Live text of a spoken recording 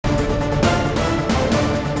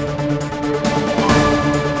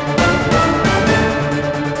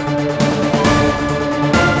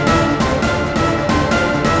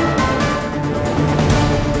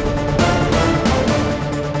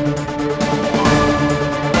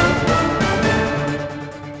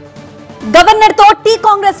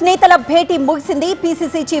నేతల భేటీ ముగిసింది.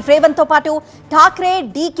 PCC chief Revanth తో పాటు ఠాక్రే,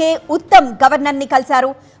 డీకే, ఉత్తమ్ గవర్నర్ ని కలిశారు.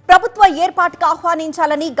 ప్రభుత్వ ఏర్పాటుకు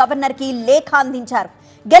ఆహ్వానించాలని గవర్నర్ కి లేఖ అందించారు.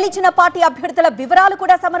 గెలిచిన పార్టీ అభ్యర్థుల వివరాలు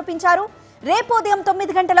కూడా సమర్పించారు. రేపు ఉదయం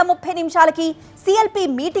 9:30 సీఎల్పీ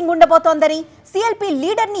మీటింగ్ ఉండబోతోందని, సీఎల్పీ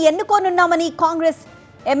లీడర్ ని ఎన్నుకోనున్నామని కాంగ్రెస్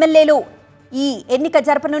ఎమ్మెల్యేలు ఈ ఎన్నిక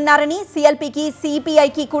జరపనున్నారని, సీఎల్పీకి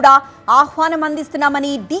సిపిఐకి కూడా ఆహ్వానం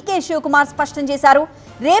అందిస్తున్నామని డీకే శివకుమార్ స్పష్టం చేశారు.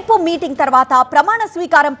 రేపు మీటింగ్ తర్వాత ప్రమాణ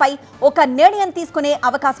స్వీకారంపై ఒక నిర్ణయం తీసుకునే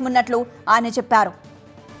అవకాశం ఉన్నట్లు ఆయన చెప్పారు.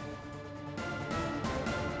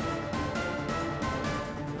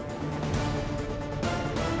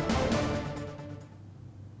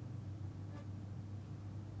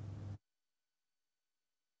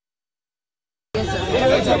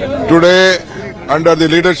 Today, under the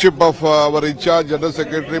leadership of our in-charge General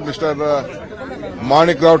Secretary Mr.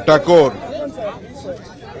 Manik Rao Thakur,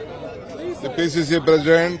 the PCC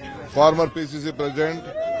President, former PCC President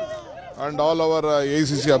and all our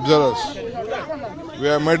ACC observers, we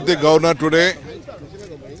have met the Governor today.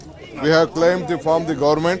 We have claimed to form the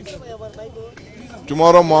government.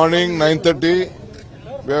 Tomorrow morning 9:30,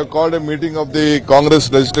 we have called a meeting of the Congress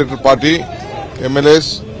Legislative Party, MLAs.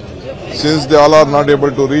 Since they all are not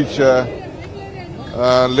able to reach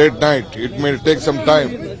late night, it may take some time.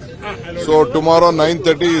 So tomorrow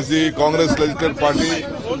 9:30 is the Congress Legislative Party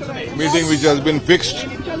meeting which has been fixed.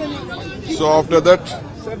 So after that,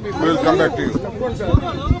 we will come back to you.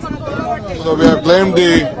 So we have claimed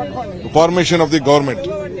the formation of the government.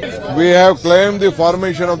 We have claimed the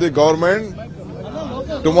formation of the government.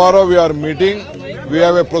 Tomorrow we are meeting. We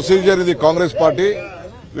have a procedure in the Congress Party.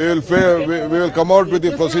 We will come out with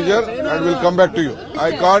the procedure and we will come back to you.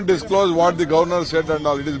 I can't disclose what the governor said and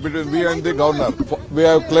all. It is between we and the governor. We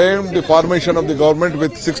have claimed the formation of the government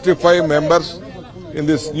with 65 members in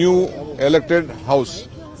this new elected house.